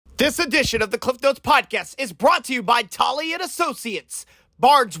This edition of the Cliff Notes Podcast is brought to you by Tully and Associates,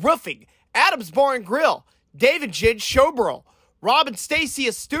 Barnes Roofing, Adams Bar and Grill, Dave and Jen Showboro, Rob and Stacy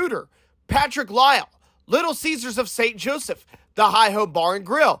Studer, Patrick Lyle, Little Caesars of St. Joseph, the Hi-Ho Bar and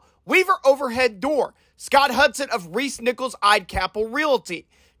Grill, Weaver Overhead Door, Scott Hudson of Reese Nichols Idecapel Realty,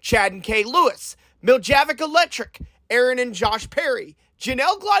 Chad and Kay Lewis, Miljavik Electric, Aaron and Josh Perry,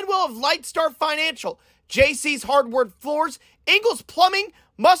 Janelle Glidewell of Lightstar Financial, JC's Hardwood Floors, Ingles Plumbing,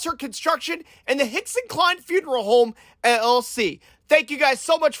 Musser Construction, and the Hickson Klein Funeral Home, LLC. Thank you guys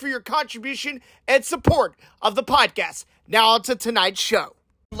so much for your contribution and support of the podcast. Now on to tonight's show.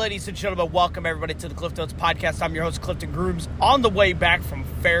 Ladies and gentlemen, welcome everybody to the Cliff Notes Podcast. I'm your host, Clifton Grooms. On the way back from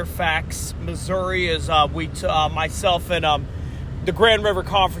Fairfax, Missouri, as myself and the Grand River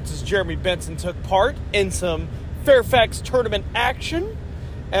Conference's Jeremy Benson took part in some Fairfax tournament action.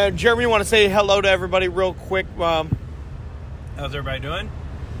 And Jeremy, you want to say hello to everybody real quick? How's everybody doing?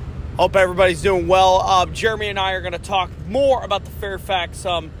 Hope everybody's doing well. Jeremy and I are going to talk more about the Fairfax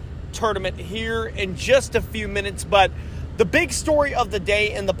tournament here in just a few minutes. But the big story of the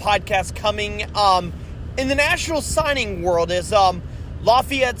day in the podcast coming in the national signing world is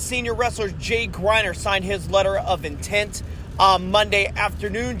Lafayette senior wrestler Jay Griner signed his letter of intent Monday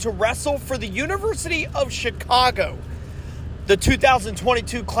afternoon to wrestle for the University of Chicago. The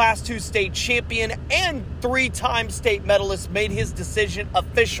 2022 Class II state champion and three-time state medalist made his decision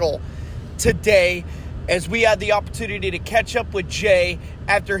official today as we had the opportunity to catch up with Jay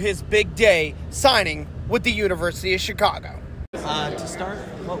after his big day signing with the University of Chicago. To start,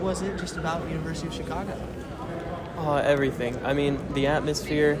 what was it just about University of Chicago? Everything. I mean, the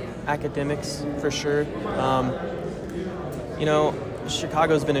atmosphere, academics, for sure.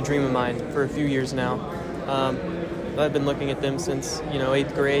 Chicago's been a dream of mine for a few years now. I've been looking at them since,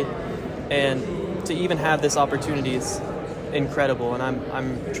 8th grade, and to even have this opportunity is incredible, and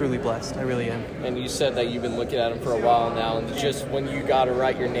I'm truly blessed. I really am. And you said that you've been looking at them for a while now, and just when you got to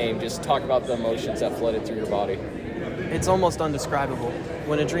write your name, just talk about the emotions that flooded through your body. It's almost undescribable.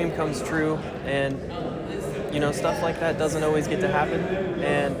 When a dream comes true and, stuff like that doesn't always get to happen,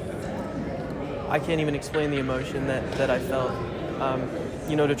 and I can't even explain the emotion that I felt.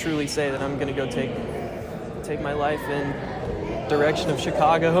 To truly say that I'm going to go take my life in direction of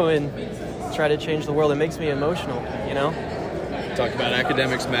Chicago and try to change the world. It makes me emotional, Talk about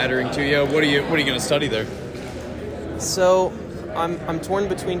academics mattering to you. What are you going to study there? So I'm torn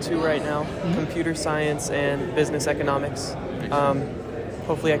between two right now, computer science and business economics.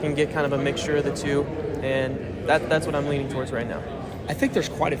 Hopefully I can get kind of a mixture of the two, and that's what I'm leaning towards right now. I think there's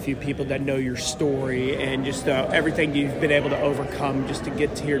quite a few people that know your story and just everything you've been able to overcome just to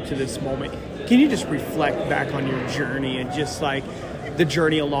get here to this moment. Can you just reflect back on your journey and just like the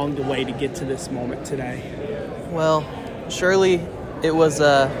journey along the way to get to this moment today? Well, surely it was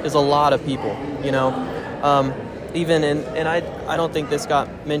a lot of people, even and I don't think this got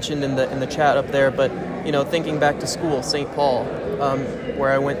mentioned in the chat up there, but thinking back to school, St. Paul,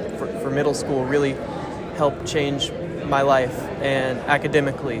 where I went for middle school, really helped change my life and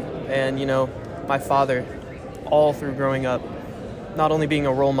academically, and my father, all through growing up, not only being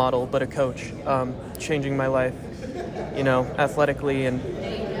a role model but a coach, changing my life, athletically, and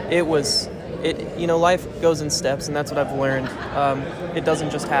life goes in steps, and that's what I've learned. It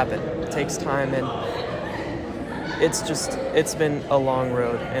doesn't just happen; it takes time, and it's been a long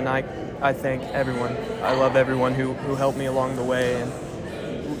road, and I thank everyone. I love everyone who helped me along the way, and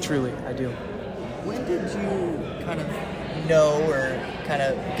truly I do. When did you kind of know or kind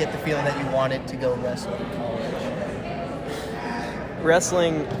of get the feeling that you wanted to go wrestle in college?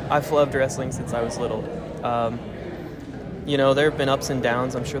 Wrestling, I've loved wrestling since I was little. There have been ups and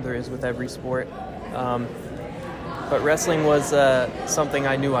downs, I'm sure there is with every sport. But wrestling was something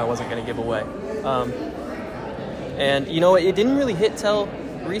I knew I wasn't going to give away. And it didn't really hit till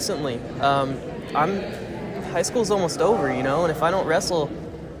recently. High school's almost over, and if I don't wrestle,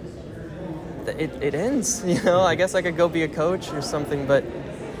 it ends, I guess I could go be a coach or something, but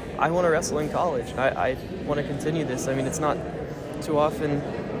I want to wrestle in college. I want to continue this. I mean, it's not too often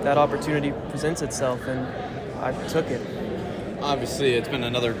that opportunity presents itself, and I took it. Obviously, it's been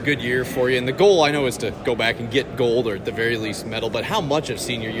another good year for you, and the goal, I know, is to go back and get gold or at the very least medal, but how much of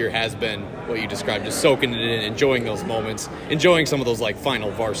senior year has been what you described, just soaking it in, enjoying those moments, enjoying some of those final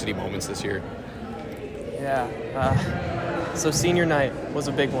varsity moments this year? Yeah. So senior night was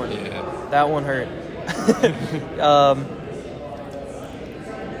a big one. Yeah. That one hurt.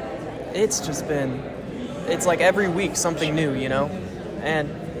 It's like every week something new, And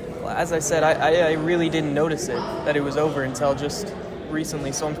as I said, I really didn't notice that it was over until just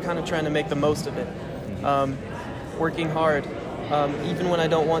recently. So I'm kind of trying to make the most of it. Working hard, even when I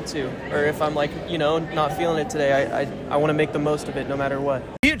don't want to, or if I'm like, not feeling it today, I want to make the most of it no matter what.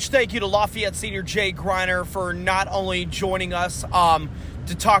 Huge thank you to Lafayette senior Jay Greiner for not only joining us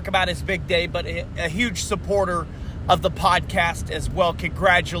to talk about his big day, but a huge supporter of the podcast as well.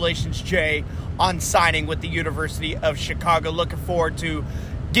 Congratulations, Jay, on signing with the University of Chicago. Looking forward to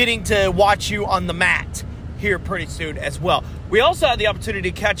getting to watch you on the mat here pretty soon as well. We also had the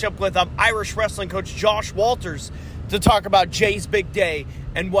opportunity to catch up with Irish wrestling coach Josh Walters to talk about Jay's big day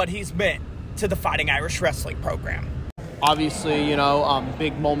and what he's meant to the Fighting Irish Wrestling program. Obviously,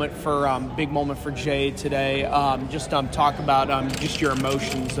 big moment for Jay today. Talk about just your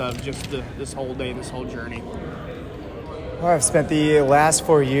emotions of just this whole day, this whole journey. Well, I've spent the last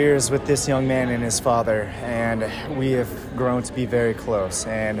 4 years with this young man and his father, and we have grown to be very close.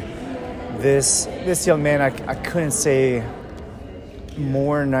 And this young man, I couldn't say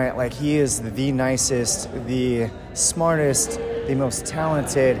more like he is the nicest, the smartest, the most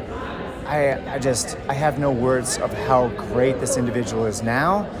talented. I have no words of how great this individual is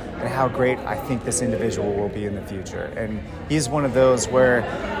now and how great I think this individual will be in the future. And he's one of those where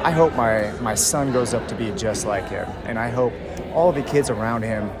I hope my son grows up to be just like him. And I hope all the kids around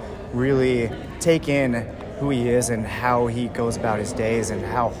him really take in who he is and how he goes about his days and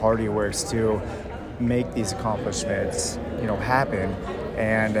how hard he works to make these accomplishments, happen,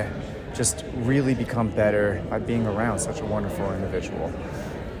 and just really become better by being around such a wonderful individual.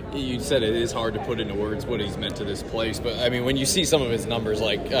 You said it is hard to put into words what he's meant to this place, but I mean, when you see some of his numbers,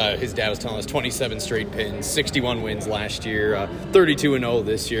 like his dad was telling us, 27 straight pins, 61 wins last year, 32-0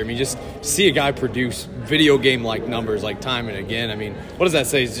 this year. I mean, just see a guy produce video game-like numbers like time and again. I mean, what does that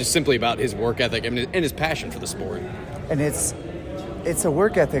say? It's just simply about his work ethic and his passion for the sport. And it's a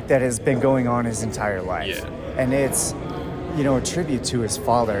work ethic that has been going on his entire life. Yeah. And it's, a tribute to his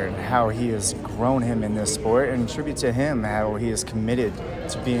father and how he has grown him in this sport, and a tribute to him how he is committed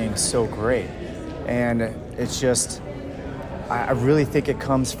to being so great. And it's just, I really think it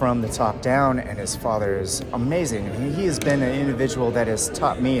comes from the top down, and his father is amazing. He has been an individual that has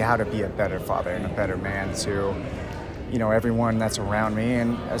taught me how to be a better father and a better man to, everyone that's around me,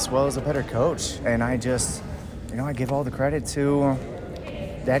 and as well as a better coach. And I just, I give all the credit to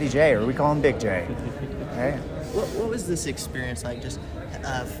Daddy J, or we call him Big J. Okay? What was this experience like, just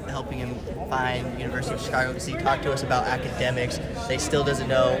helping him find University of Chicago? Because he talked to us about academics. He still doesn't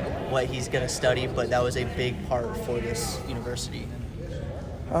know what he's going to study, but that was a big part for this university.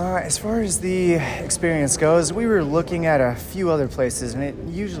 As far as the experience goes, we were looking at a few other places, and it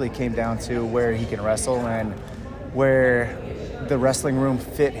usually came down to where he can wrestle and where the wrestling room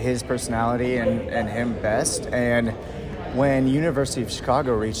fit his personality and him best. And when University of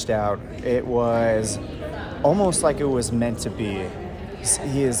Chicago reached out, it was almost like it was meant to be.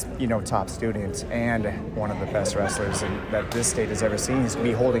 He is, top student and one of the best wrestlers that this state has ever seen. He's going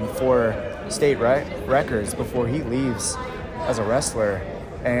to be holding 4 state records before he leaves as a wrestler.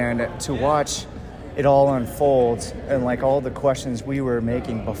 And to watch it all unfold and like all the questions we were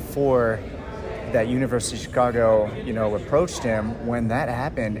making before that University of Chicago, approached him, when that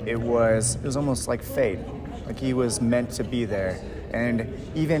happened, it was almost like fate. Like he was meant to be there. And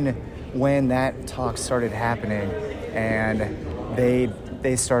even when that talk started happening and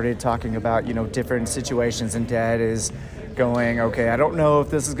they started talking about, different situations, and Dad is going, okay, I don't know if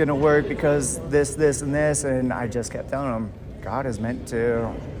this is going to work because this, and this. And I just kept telling him, God is meant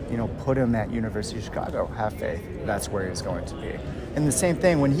to, put him at University of Chicago. Have faith. That's where he's going to be. And the same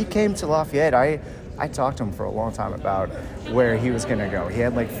thing, when he came to Lafayette, I talked to him for a long time about where he was going to go. He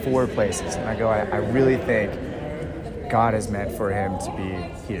had like 4 places. And I go, I really think God is meant for him to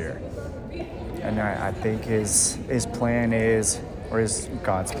be here. And I think his plan is, or his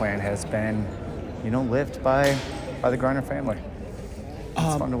God's plan has been, lived by the Greiner family.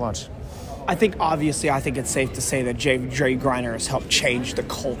 It's fun to watch. I think it's safe to say that Jay Greiner has helped change the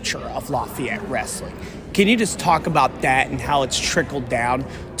culture of Lafayette wrestling. Can you just talk about that and how it's trickled down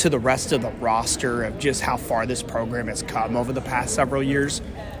to the rest of the roster of just how far this program has come over the past several years?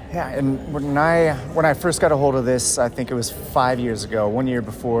 Yeah, and when I first got a hold of this, I think it was 5 years ago, 1 year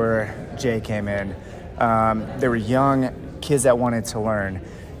before Jay came in, there were young kids that wanted to learn.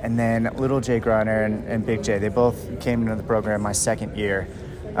 And then little Jay Greiner and Big J, they both came into the program my second year.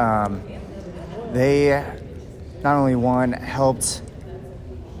 They not only helped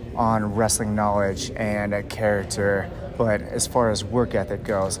on wrestling knowledge and character, but as far as work ethic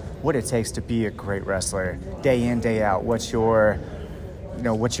goes, what it takes to be a great wrestler, day in, day out. What's your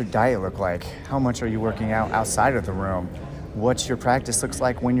diet look like? How much are you working out outside of the room? What your practice looks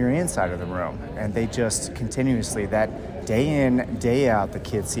like when you're inside of the room. And they just continuously, that day in, day out, the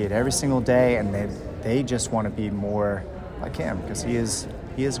kids see it every single day, and they just want to be more like him, because he is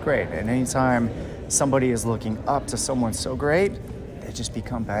great. And anytime somebody is looking up to someone so great, they just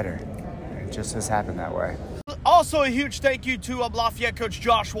become better. It just has happened that way. Also, a huge thank you to Lafayette coach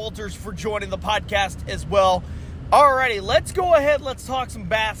Josh Walters for joining the podcast as well. Alrighty, let's go ahead. Let's talk some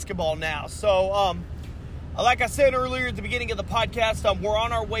basketball now. So, like I said earlier at the beginning of the podcast, we're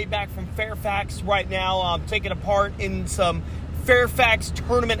on our way back from Fairfax right now, taking a part in some Fairfax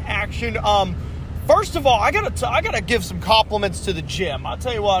tournament action. First of all, I gotta give some compliments to the gym. I'll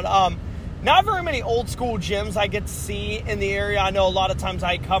tell you what, not very many old school gyms I get to see in the area. I know a lot of times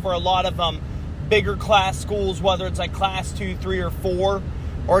I cover a lot of bigger class schools, whether it's like class 2, 3, or 4,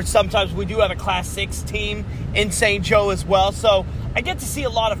 or sometimes we do have a class 6 team in St. Joe as well. So I get to see a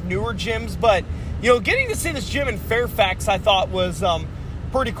lot of newer gyms, but getting to see this gym in Fairfax I thought was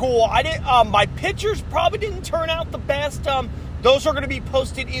pretty cool. My pictures probably didn't turn out the best. Those are going to be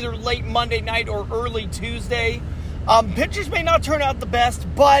posted either late Monday night or early Tuesday. Pictures may not turn out the best,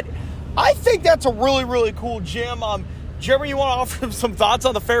 but I think that's a really, really cool gym. Jeremy, you want to offer some thoughts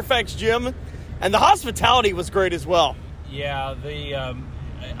on the Fairfax gym? And the hospitality was great as well. Yeah,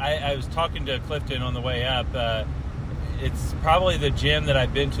 I was talking to Clifton on the way up. It's probably the gym that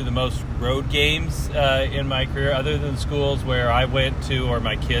I've been to the most road games in my career, other than schools where I went to or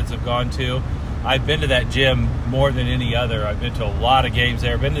my kids have gone to. I've been to that gym more than any other. I've been to a lot of games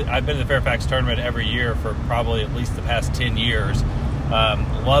there. I've been to the Fairfax tournament every year for probably at least the past 10 years.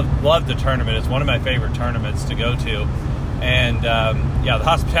 Love the tournament. It's one of my favorite tournaments to go to. And, the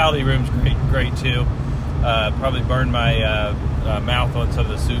hospitality room's great too. Probably burned my mouth on some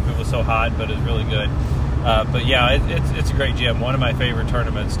of the soup. It was so hot, but it was really good. But yeah, it's a great gym. One of my favorite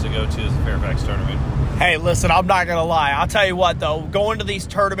tournaments to go to is the Fairfax tournament. Hey, listen, I'm not going to lie. I'll tell you what, though. Going to these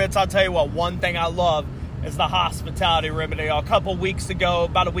tournaments, I'll tell you what, one thing I love is the hospitality room. A couple weeks ago,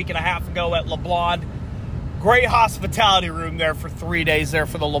 about a week and a half ago at LeBlanc, great hospitality room there for 3 days there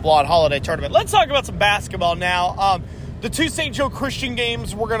for the LeBlanc Holiday Tournament. Let's talk about some basketball now. The 2 St. Joe Christian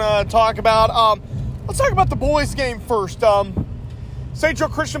games we're going to talk about. Let's talk about the boys' game first. St. Joe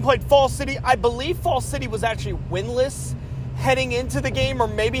Christian played Fall City. I believe Fall City was actually winless heading into the game, or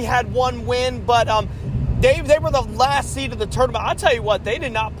maybe had one win, but they were the last seed of the tournament. I'll tell you what, they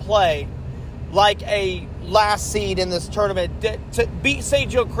did not play like a last seed in this tournament. To beat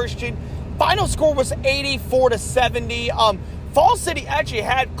St. Joe Christian, final score was 84-70. Fall City actually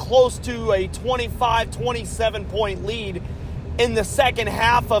had close to a 25-27 point lead in the second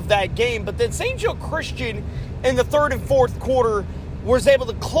half of that game, but then St. Joe Christian in the third and fourth quarter was able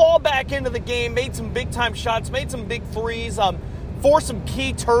to claw back into the game, made some big-time shots, made some big threes, forced some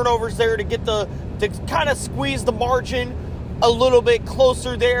key turnovers there to kind of squeeze the margin a little bit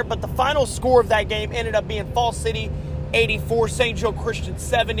closer there. But the final score of that game ended up being Fall City 84, St. Joe Christian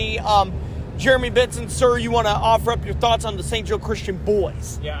 70. Jeremy Benson, sir, you want to offer up your thoughts on the St. Joe Christian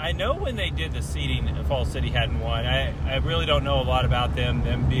boys? Yeah, I know when they did the seeding, Fall City hadn't won. I really don't know a lot about them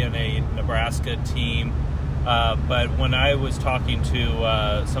being a Nebraska team. But when I was talking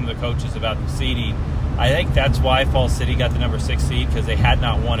to some of the coaches about the seeding, I think that's why Fall City got the number 6 seed, because they had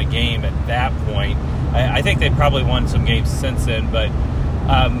not won a game at that point. I think they probably won some games since then, but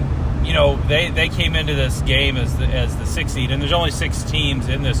they came into this game as the 6th seed, and there's only 6 teams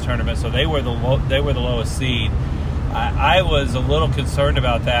in this tournament, so they were the lowest seed. I was a little concerned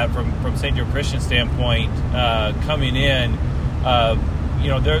about that from St. Joe Christian standpoint coming in.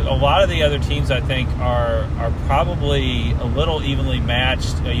 There a lot of the other teams I think are probably a little evenly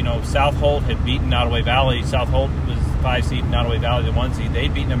matched. South Holt had beaten Nottoway Valley. South Holt was 5 seed, Nottoway Valley the 1 seed.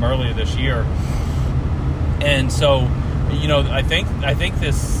 They'd beaten them earlier this year, and so I think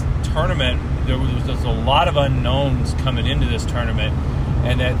this tournament there was a lot of unknowns coming into this tournament,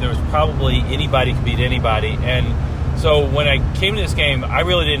 and that there was probably anybody could beat anybody. And so when I came to this game, I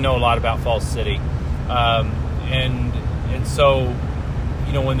really didn't know a lot about Fall City, and so.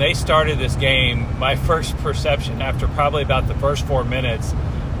 When they started this game, my first perception after probably about the first 4 minutes,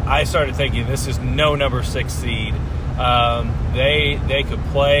 I started thinking this is no number 6 seed. They could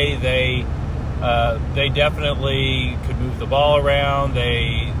play. They definitely could move the ball around.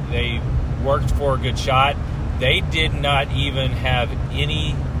 They worked for a good shot. They did not even have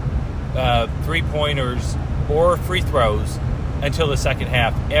any 3-pointers or free throws until the second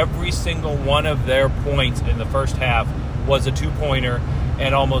half. Every single one of their points in the first half was a 2-pointer.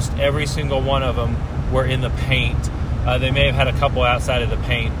 And almost every single one of them were in the paint. They may have had a couple outside of the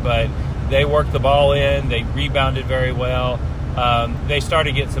paint, but they worked the ball in. They rebounded very well. They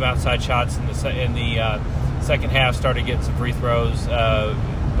started getting some outside shots in the second half, started getting some free throws.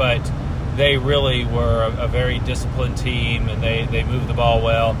 But they really were a very disciplined team, and they moved the ball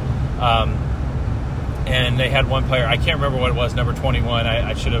well. and they had one player, I can't remember what it was, number 21.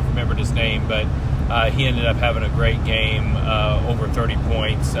 I should have remembered his name, but he ended up having a great game, over 30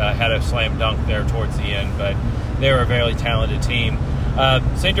 points, had a slam dunk there towards the end, but they were a very talented team.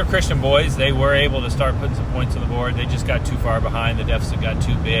 St. Joe Christian boys, they were able to start putting some points on the board. They just got too far behind. The deficit got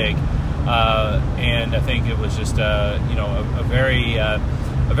too big, and I think it was just a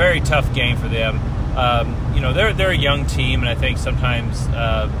very tough game for them. They're a young team, and I think sometimes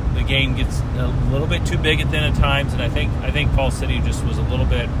the game gets a little bit too big at times. And I think Falls City just was a little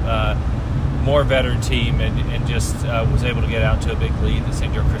bit more veteran team and just was able to get out to a big lead that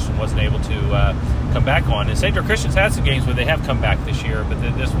St. Joe Christian wasn't able to come back on. And St. Joe Christian's had some games where they have come back this year, but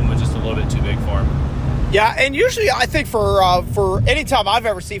this one was just a little bit too big for them. Yeah, and usually I think for any time I've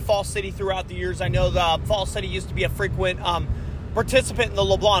ever seen Falls City throughout the years, I know the Falls City used to be a frequent participant in the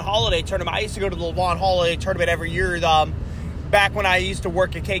LeBlanc Holiday Tournament. I used to go to the LeBlanc Holiday Tournament every year back when I used to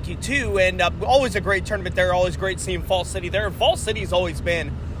work at KQ2, and always a great tournament there, always great seeing Falls City there. And Falls City's always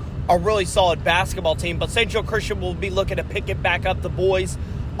been a really solid basketball team, but St. Joe Christian will be looking to pick it back up, the boys,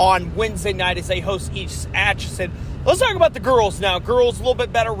 on Wednesday night as they host East Atchison. Let's talk about the girls now. Girls, a little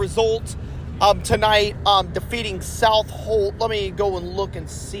bit better result tonight, defeating South Holt. Let me go and look and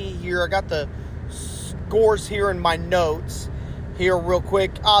see here. I got the scores here in my notes here real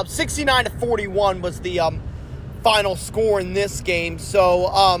quick. 69-41 was the final score in this game. So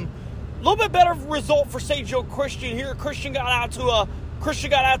a little bit better result for St. Joe Christian here. Christian got out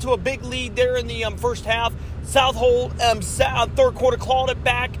to a big lead there in the first half. South Holt third quarter clawed it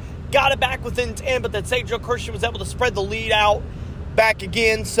back, got it back within 10, but then St. Joe Christian was able to spread the lead out back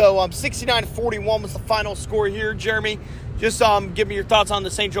again. So 69-41 was the final score here. Jeremy, just give me your thoughts on the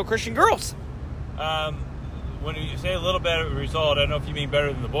St. Joe Christian girls. When you say a little better result, I don't know if you mean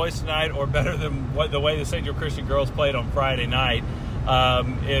better than the boys tonight or better than the way the St. Joe Christian girls played on Friday night.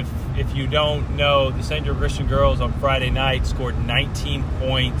 If you don't know, the St. Joe Christian girls on Friday night scored 19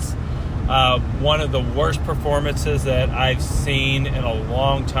 points. One of the worst performances that I've seen in a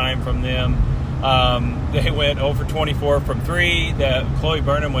long time from them. They went 0 for 24 from 3. Chloe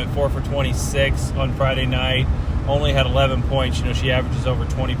Burnham went 4 for 26 on Friday night. Only had 11 points. She averages over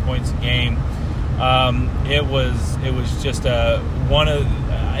 20 points a game. It was just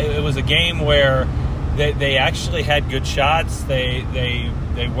it was a game where they actually had good shots. They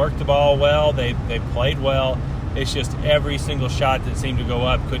worked the ball well. They played well. It's just every single shot that seemed to go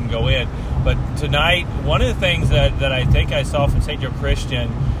up couldn't go in. But tonight, one of the things that I think I saw from St. Joe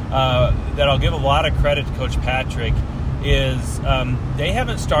Christian that I'll give a lot of credit to Coach Patrick is they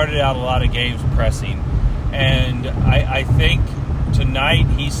haven't started out a lot of games pressing. And I think tonight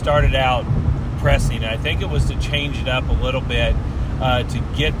he started out pressing. I think it was to change it up a little bit to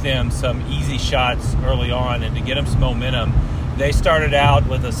get them some easy shots early on and to get them some momentum. They started out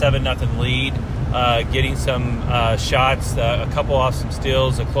with a 7-0 lead, getting some shots, a couple off some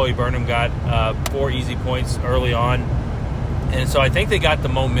steals. Chloe Burnham got 4 easy points early on. And so I think they got the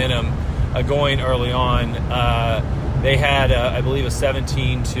momentum going early on. They had, I believe, a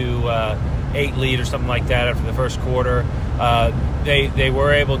 17-8 lead or something like that after the first quarter. They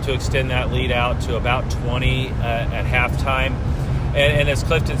were able to extend that lead out to about 20 at halftime. And as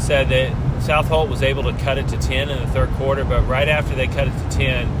Clifton said, that South Holt was able to cut it to 10 in the third quarter, but right after they cut it to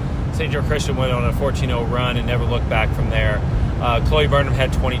 10, St. Joe Christian went on a 14-0 run and never looked back from there. Chloe Burnham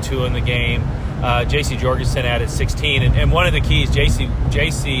had 22 in the game. J.C. Jorgensen added 16. And one of the keys, J.C.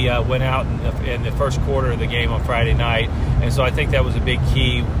 went out in the first quarter of the game on Friday night. And so I think that was a big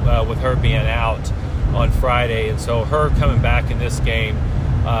key with her being out on Friday. And so her coming back in this game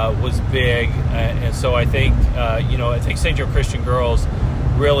was big. And so I think, I think St. Joe Christian girls,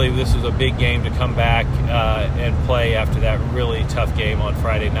 really this was a big game to come back and play after that really tough game on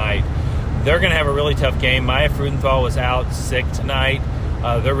Friday night. They're going to have a really tough game. Maya Frudenthal was out sick tonight.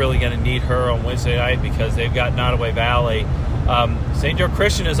 They're really going to need her on Wednesday night because they've got Nottoway Valley. St. Joe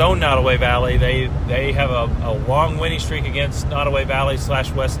Christian has owned Nottoway Valley. They have a long winning streak against Nottoway Valley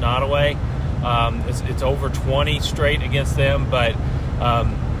 / West Nottoway. It's over 20 straight against them, but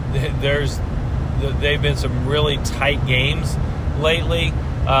they've been some really tight games lately.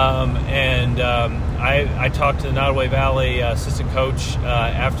 I talked to the Nottoway Valley assistant coach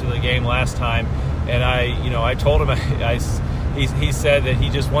after the game last time, and I told him he said that he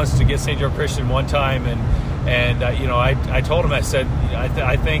just wants to get St. Joe Christian one time, and I told him, I said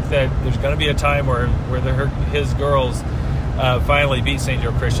I think that there's going to be a time where his girls finally beat St.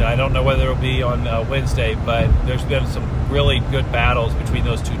 Joe Christian. I don't know whether it'll be on Wednesday, but there's been some really good battles between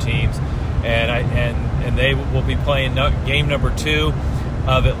those two teams, and they will be playing game number 2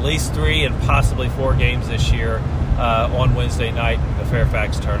 of at least 3 and possibly 4 games this year on Wednesday night in the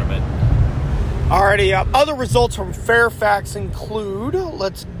Fairfax tournament. Alrighty, other results from Fairfax include,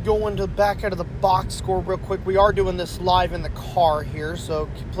 let's go into back out of the box score real quick. We are doing this live in the car here, so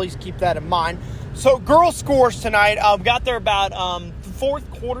please keep that in mind. So girls scores tonight, got there about fourth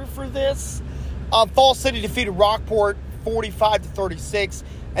quarter for this. Falls City defeated Rockport 45-36.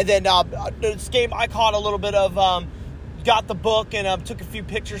 And then this game I caught a little bit of, got the book and took a few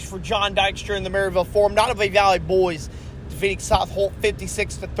pictures for John Dykstra in the Maryville Forum. Nottoway Valley boys defeating South Holt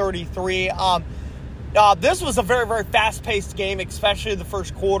 56-33. This was a very, very fast-paced game, especially the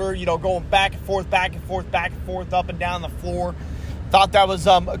first quarter, going back and forth, up and down the floor. Thought that was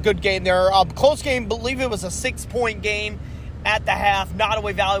a good game there. Close game, believe it was a 6-point game at the half.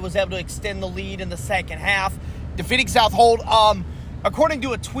 Nottoway Valley was able to extend the lead in the second half, defeating South Holt. According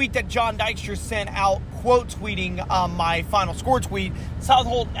to a tweet that John Dykstra sent out, quote tweeting my final score tweet, South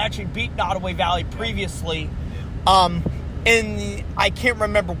Holt actually beat Nottoway Valley previously. I can't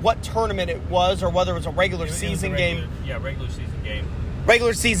remember what tournament it was or whether it was a regular season game. Yeah, regular season game.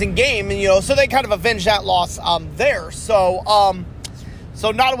 Regular season game, and so they kind of avenged that loss there. So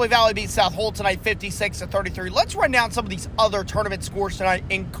Nottoway Valley beat South Holt tonight 56-33. Let's run down some of these other tournament scores tonight.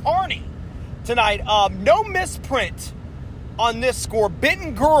 In Kearney tonight, no misprint on this score.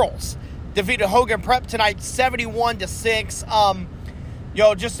 Benton girls defeated Hogan Prep tonight 71-6.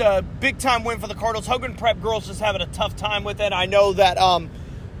 Just a big-time win for the Cardinals. Hogan Prep girls just having a tough time with it. I know that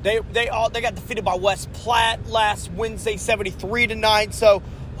they got defeated by West Platte last Wednesday, 73-9. So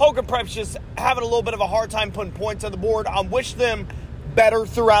Hogan Prep's just having a little bit of a hard time putting points on the board. Wish them better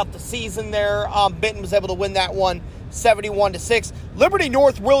throughout the season there. Benton was able to win that one 71-6. Liberty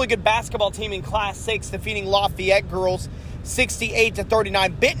North, really good basketball team in Class 6, defeating Lafayette girls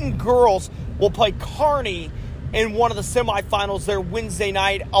 68-39. Benton girls will play Kearney in one of the semifinals there Wednesday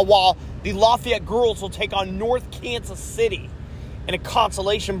night, while the Lafayette girls will take on North Kansas City in a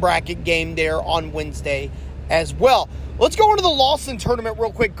consolation bracket game there on Wednesday as well. Let's go into the Lawson tournament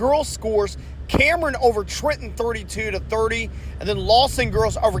real quick. Girls scores: Cameron over Trenton 32-30, and then Lawson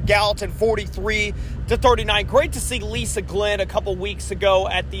girls over Gallatin 43-39. Great to see Lisa Glenn a couple weeks ago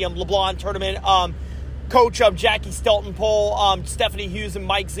at the LeBlanc tournament. Coach Jackie Steltenpole, Stephanie Hughes, and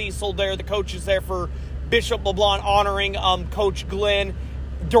Mike Ziesel there, the coaches there for Bishop LeBlanc, honoring Coach Glenn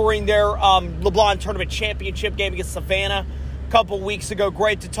during their LeBlanc tournament championship game against Savannah a couple weeks ago.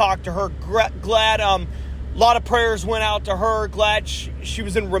 Great to talk to her. Glad a lot of prayers went out to her. Glad she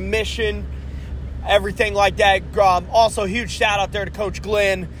was in remission, everything like that. Also, huge shout out there to Coach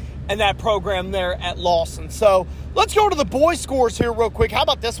Glenn and that program there at Lawson. So let's go to the boys' scores here real quick. How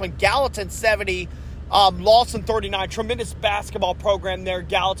about this one? Gallatin 70, Lawson 39. Tremendous basketball program there.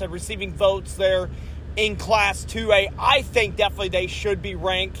 Gallatin receiving votes there in Class 2A. I think definitely they should be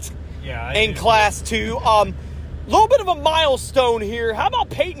ranked in Class 2. Little bit of a milestone here. How about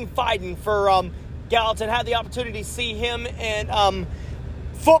Peyton Fiden for Gallatin? Had the opportunity to see him in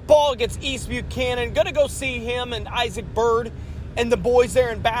football against East Buchanan. Going to go see him and Isaac Bird and the boys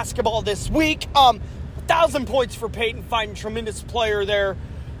there in basketball this week. 1,000 points for Peyton Fiden. Tremendous player there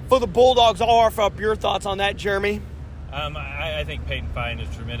for the Bulldogs. I'll offer up your thoughts on that, Jeremy. I think Peyton Fine is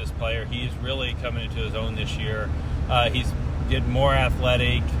a tremendous player. He's really coming into his own this year. He's get more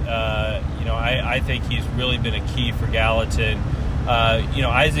athletic. I think he's really been a key for Gallatin.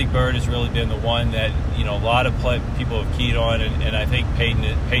 Isaac Bird has really been the one that, a lot of people have keyed on, and I think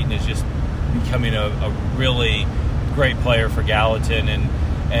Peyton is just becoming a really great player for Gallatin, and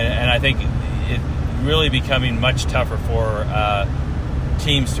I think it really becoming much tougher for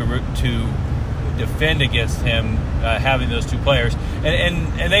teams to defend against him, having those two players,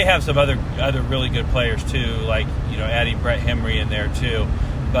 and they have some other really good players too, like adding Brett Henry in there too.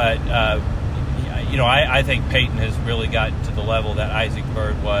 But I think Peyton has really gotten to the level that Isaac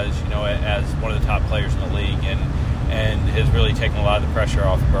Bird was, as one of the top players in the league, and has really taken a lot of the pressure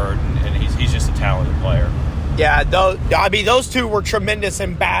off Bird, and he's just a talented player. Yeah, those two were tremendous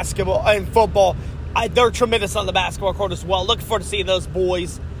in basketball and football. They're tremendous on the basketball court as well. Looking forward to seeing those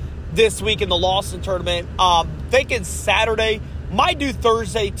boys this week in the Lawson tournament. Thinking Saturday, might do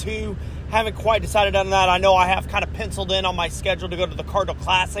Thursday too. Haven't quite decided on that. I know I have kind of penciled in on my schedule to go to the Cardinal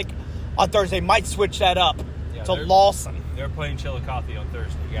Classic on Thursday. Might switch that up to Lawson. They're playing Chillicothe on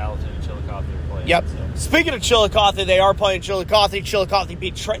Thursday. Gallatin and Chillicothe are playing. Yep. So. Speaking of Chillicothe, they are playing Chillicothe. Chillicothe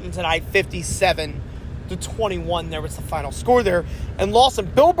beat Trenton tonight 57-21. There was the final score there. And Lawson,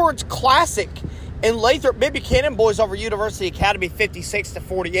 Bill Burns Classic in Lathrop. Mid-Buchanan boys over University Academy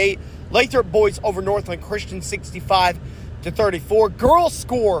 56-48. Lathrop boys over Northland Christian 65-34. Girls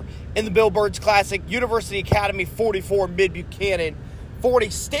score in the Bill Burns Classic. University Academy 44, Mid-Buchanan 40.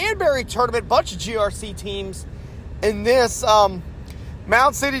 Stanberry tournament, bunch of GRC teams in this.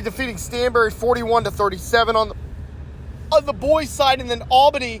 Mound City defeating Stanberry 41-37 on the boys' side, and then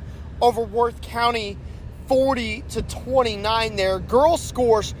Albany over Worth County 40-29 there. Girls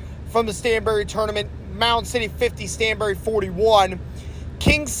scores from the Stanberry tournament: Mound City 50, Stanberry 41,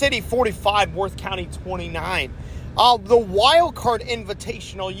 King City 45, Worth County 29. The Wild Card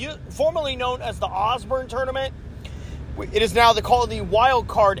Invitational, formerly known as the Osborne Tournament, it is now called the Wild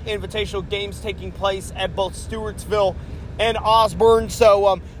Card Invitational. Games taking place at both Stewartsville and Osborne.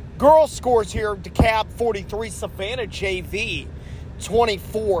 So, girls scores here: DeKalb 43, Savannah JV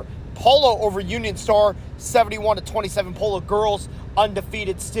 24. Polo over Union Star 71-27. Polo girls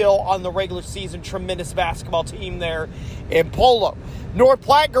undefeated still on the regular season. Tremendous basketball team there in Polo. North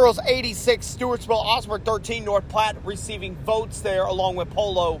Platte girls 86, Stewartsville Osborne 13. North Platte receiving votes there along with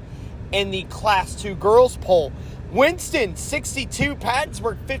Polo in the Class 2 girls poll. Winston 62,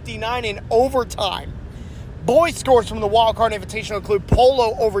 Pattonsburg 59 in overtime. Boys scores from the Wild Card Invitational include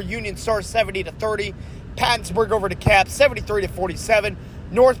Polo over Union Star 70-30, Pattonsburg over DeKalb 73-47,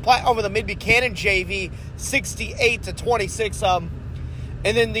 North Platte over the Mid-Buchanan JV 68-26.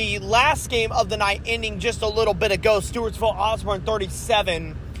 And then the last game of the night ending just a little bit ago, Stewartsville Osborne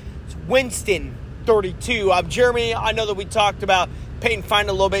 37, Winston 32. Jeremy, I know that we talked about Peyton Fine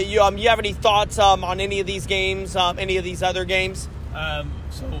a little bit. You have any thoughts on any of these games, any of these other games?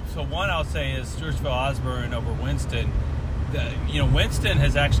 So one I'll say is Stewartsville Osborne over Winston. Winston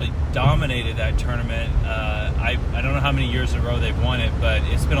has actually dominated that tournament. I don't know how many years in a row they've won it, but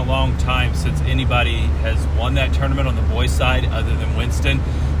it's been a long time since anybody has won that tournament on the boys' side other than Winston.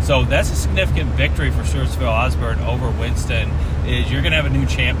 So that's a significant victory for Stewartsville Osborne over Winston. Is you're going to have a new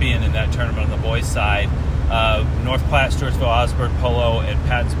champion in that tournament on the boys' side. North Platte, Stewartsville Osborne, Polo, and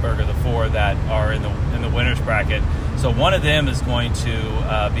Pattonsburg are the four that are in the winners bracket. So one of them is going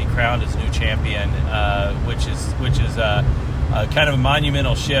to be crowned as new champion, which is kind of a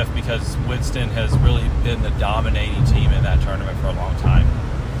monumental shift because Winston has really been the dominating team in that tournament for a long time.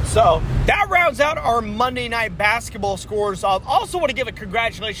 So that rounds out our Monday night basketball scores. Also want to give a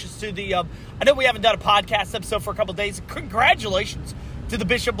congratulations to the, I know we haven't done a podcast episode for a couple of days. Congratulations to the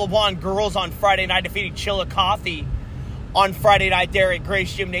Bishop LeBlond girls on Friday night, defeating Chillicothe on Friday night there at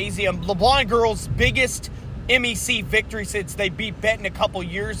Grace Gymnasium. LeBlond girls' biggest MEC victory since they beat Benton a couple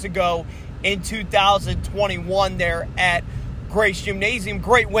years ago in 2021 there at Grace Gymnasium.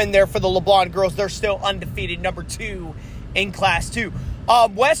 Great win there for the LeBlond girls. They're still undefeated, number 2 in Class 2.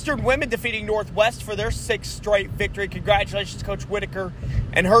 Western women defeating Northwest for their 6th straight victory. Congratulations to Coach Whitaker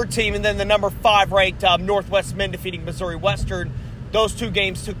and her team. And then the number 5 ranked Northwest men defeating Missouri Western. Those two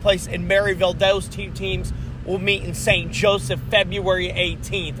games took place in Maryville. Those two teams will meet in St. Joseph February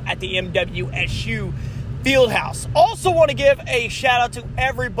 18th at the MWSU Fieldhouse. Also want to give a shout out to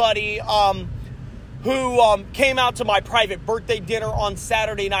everybody who came out to my private birthday dinner on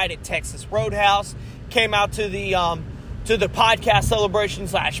Saturday night at Texas Roadhouse. Came out to the podcast celebration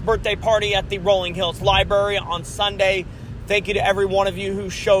 / birthday party at the Rolling Hills Library on Sunday. Thank you to every one of you who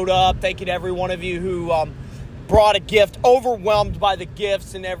showed up. Thank you to every one of you who brought a gift. Overwhelmed by the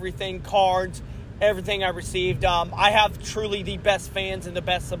gifts and everything, cards, everything I received. I have truly the best fans and the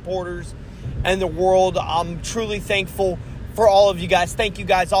best supporters in the world. I'm truly thankful for all of you guys. Thank you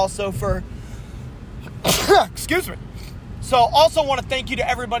guys also for excuse me. So also want to thank you to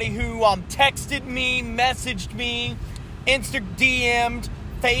everybody who texted me, messaged me, DM'd,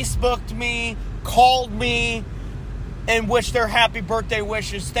 Facebooked me, called me, and wished their happy birthday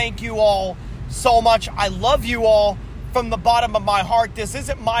wishes. Thank you all so much. I love you all from the bottom of my heart. This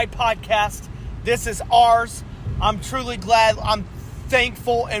isn't my podcast. This is ours. I'm truly glad. I'm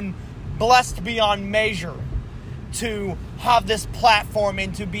thankful and blessed beyond measure to have this platform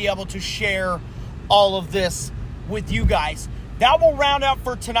and to be able to share all of this with you guys. That will round out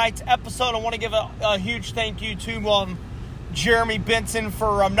for tonight's episode. I want to give a huge thank you to Jeremy Benson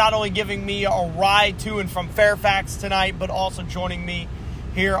for not only giving me a ride to and from Fairfax tonight, but also joining me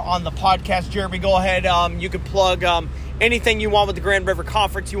here on the podcast. Jeremy, go ahead. You can plug anything you want with the Grand River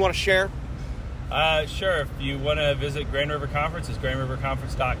Conference you want to share. Sure. If you want to visit Grand River Conference, it's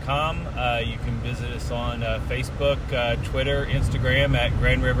grandriverconference.com. You can visit us on Facebook, Twitter, Instagram at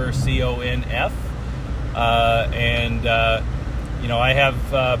Grand River CONF. I have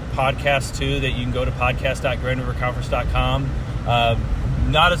podcasts too that you can go to podcast.grandriverconference.com.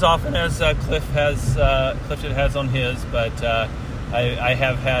 Not as often as Clifton has on his, but I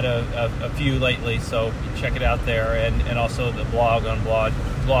have had a few lately, so check it out there, and also the blog on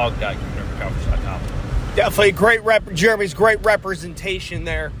blog.grandriverconference.com. Definitely Jeremy's great representation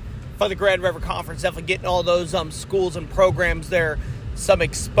there for the Grand River Conference. Definitely getting all those schools and programs there some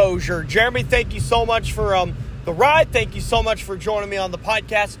exposure. Jeremy, thank you so much for the ride. Thank you so much for joining me on the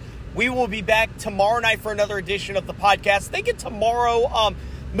podcast. We will be back tomorrow night for another edition of the podcast. Thinking tomorrow,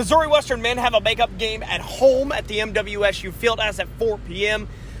 Missouri Western men have a makeup game at home at the MWSU Fieldhouse at 4 p.m.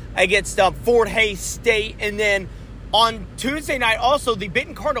 against Fort Hays State. And then on Tuesday night, also, the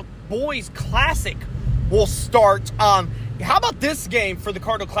Benton Cardinal Boys Classic will start. How about this game for the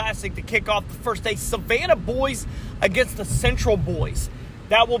Cardinal Classic to kick off the first day? Savannah Boys against the Central Boys.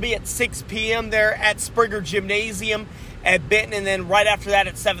 That will be at 6 p.m. there at Springer Gymnasium at Benton. And then right after that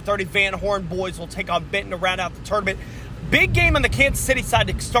at 7:30, Van Horn Boys will take on Benton to round out the tournament. Big game on the Kansas City side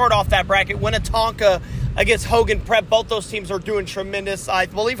to start off that bracket. Winnetonka against Hogan Prep. Both those teams are doing tremendous. I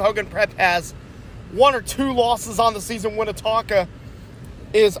believe Hogan Prep has 1 or 2 losses on the season. Winnetonka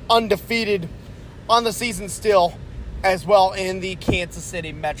is undefeated on the season still as well in the Kansas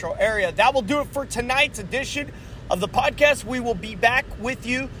City metro area. That will do it for tonight's edition of the podcast. We will be back with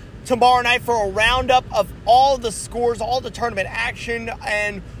you tomorrow night for a roundup of all the scores, all the tournament action,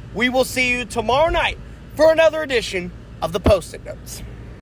 and we will see you tomorrow night for another edition of the Post-it Notes.